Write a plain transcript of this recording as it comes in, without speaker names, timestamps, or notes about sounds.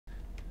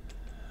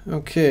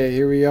Okay,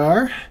 here we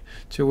are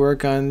to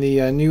work on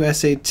the new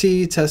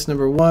SAT, test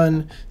number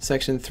 1,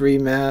 section 3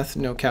 math,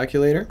 no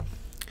calculator.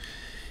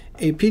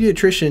 A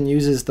pediatrician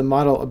uses the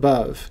model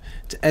above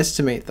to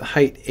estimate the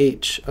height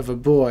h of a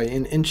boy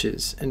in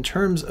inches in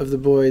terms of the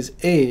boy's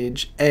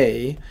age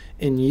a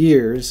in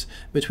years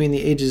between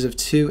the ages of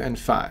 2 and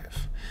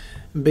 5.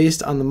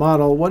 Based on the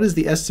model, what is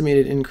the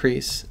estimated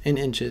increase in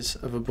inches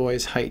of a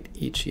boy's height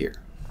each year?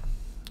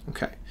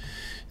 Okay.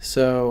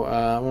 So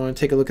I want to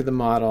take a look at the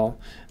model,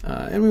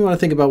 and we want to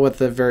think about what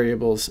the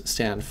variables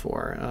stand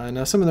for.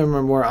 Now some of them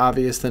are more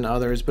obvious than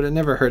others, but it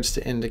never hurts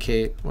to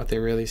indicate what they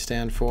really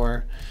stand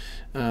for.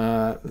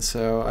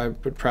 So I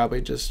would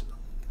probably just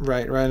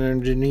write right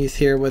underneath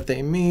here what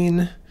they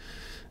mean.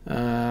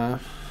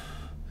 Plus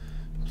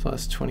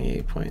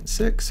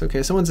 28.6.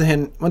 Okay, so once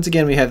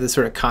again we have this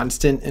sort of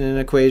constant in an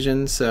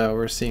equation, so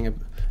we're seeing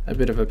a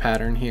bit of a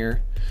pattern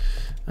here.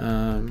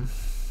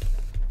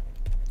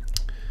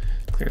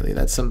 Clearly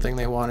that's something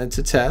they wanted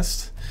to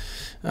test.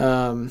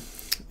 The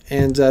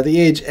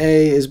age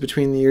A is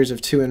between the years of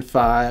 2 and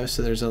 5,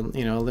 so there's a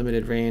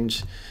limited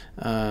range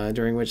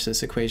during which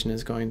this equation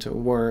is going to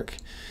work.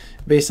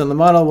 Based on the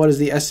model, what is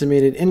the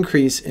estimated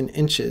increase in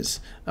inches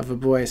of a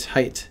boy's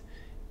height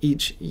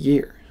each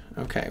year?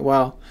 Okay,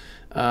 well,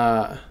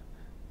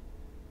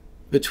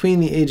 between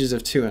the ages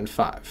of 2 and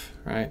 5,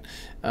 right?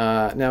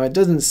 Now it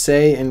doesn't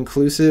say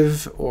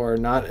inclusive or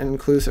not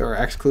inclusive or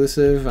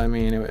exclusive. I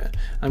mean,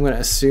 I'm going to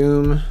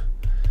assume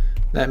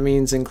that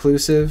means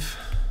inclusive,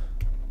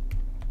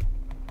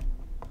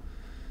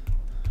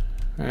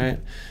 right?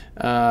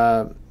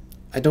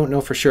 I don't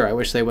know for sure. I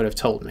wish they would have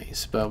told me,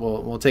 but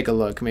we'll take a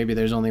look. Maybe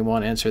there's only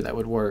one answer that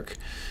would work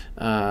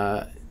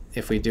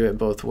if we do it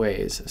both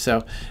ways.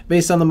 So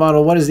based on the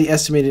model, what is the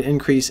estimated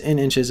increase in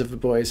inches of a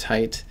boy's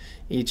height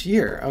each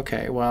year?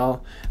 Okay,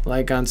 well,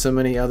 like on so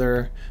many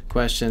other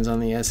questions on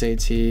the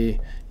SAT,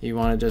 you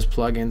want to just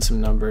plug in some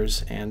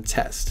numbers and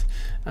test.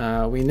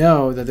 We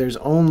know that there's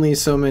only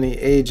so many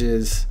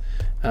ages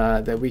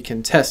that we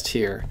can test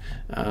here.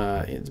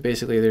 It's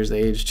basically there's the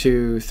age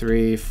 2,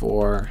 3,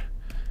 4,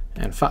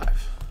 and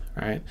 5,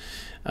 right?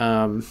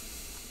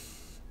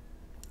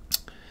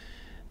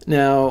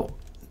 Now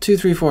 2,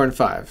 3, 4, and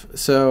 5.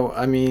 So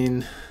I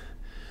mean,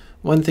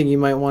 one thing you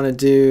might want to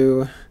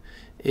do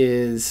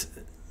is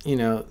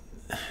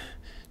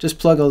just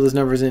plug all those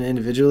numbers in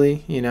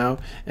individually,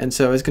 and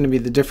so it's going to be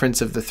the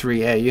difference of the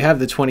 3a. You have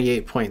the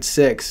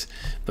 28.6,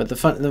 but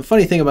the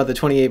funny thing about the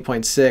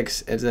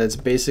 28.6 is that it's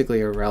basically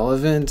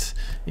irrelevant,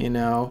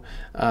 because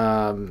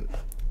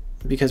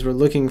we're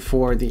looking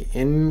for the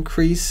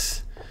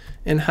increase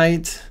in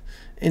height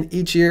in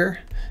each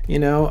year,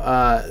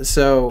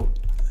 so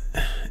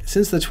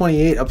since the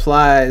 28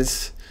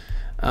 applies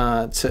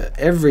to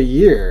every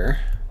year,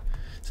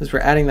 since we're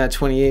adding that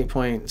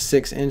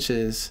 28.6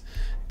 inches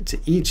to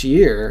each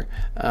year,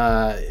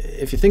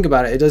 if you think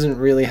about it, it doesn't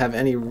really have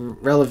any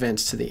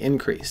relevance to the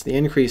increase. The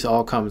increase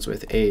all comes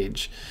with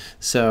age.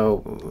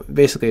 So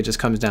basically it just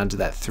comes down to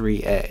that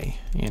 3a,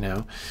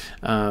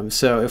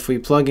 So if we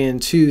plug in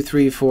 2,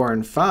 3, 4,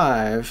 and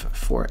 5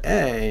 for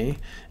a,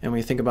 and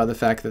we think about the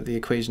fact that the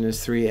equation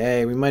is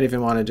 3a, we might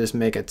even want to just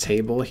make a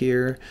table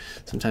here.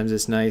 Sometimes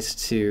it's nice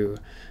to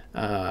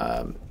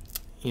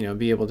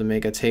be able to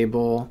make a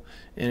table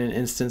in an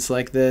instance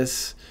like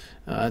this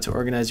to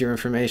organize your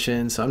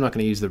information. So I'm not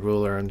going to use the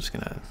ruler. I'm just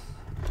going to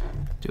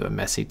do a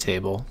messy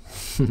table.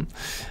 Still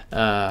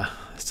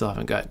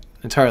haven't got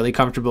entirely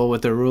comfortable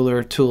with the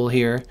ruler tool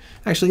here.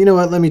 Actually, you know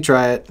what? Let me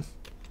try it.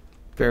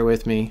 Bear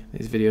with me.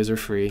 These videos are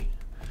free.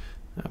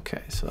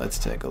 Okay, so let's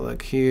take a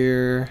look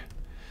here.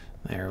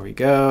 There we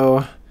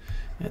go.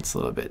 It's a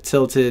little bit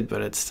tilted,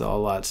 but it's still a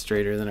lot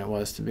straighter than it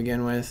was to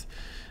begin with.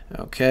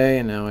 Okay,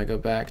 and now I go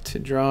back to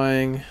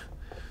drawing.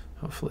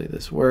 Hopefully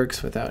this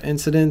works without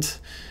incident.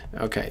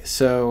 Okay,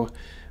 so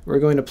we're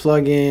going to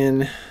plug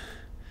in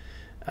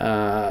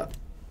our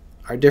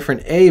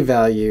different a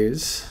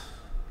values.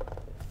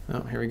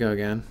 Oh, here we go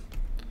again.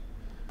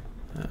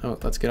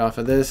 Let's get off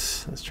of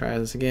this. Let's try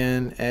this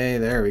again. A,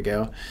 there we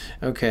go.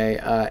 Okay,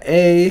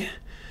 a,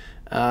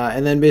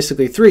 and then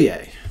basically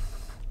 3a.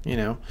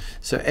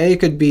 So a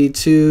could be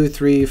 2,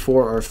 3,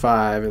 4, or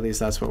 5. At least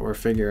that's what we're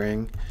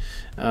figuring.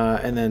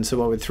 And then, so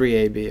what would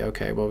 3a be?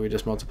 Okay, well, we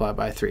just multiply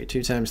by 3.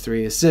 2 times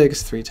 3 is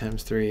 6, 3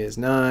 times 3 is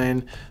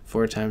 9,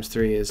 4 times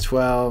 3 is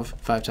 12,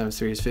 5 times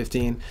 3 is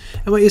 15.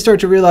 And what you start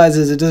to realize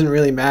is it doesn't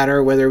really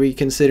matter whether we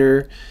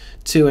consider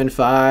 2 and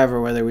 5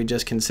 or whether we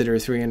just consider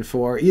 3 and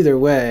 4. Either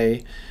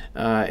way,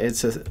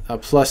 it's a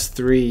plus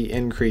 3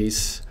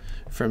 increase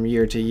from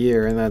year to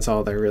year, and that's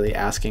all they're really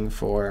asking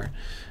for.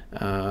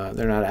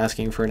 They're not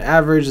asking for an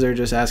average, they're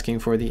just asking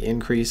for the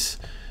increase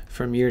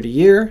from year to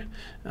year.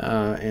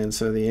 And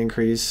so the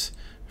increase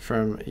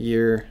from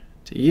year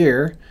to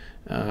year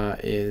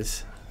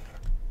is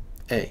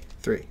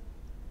A3.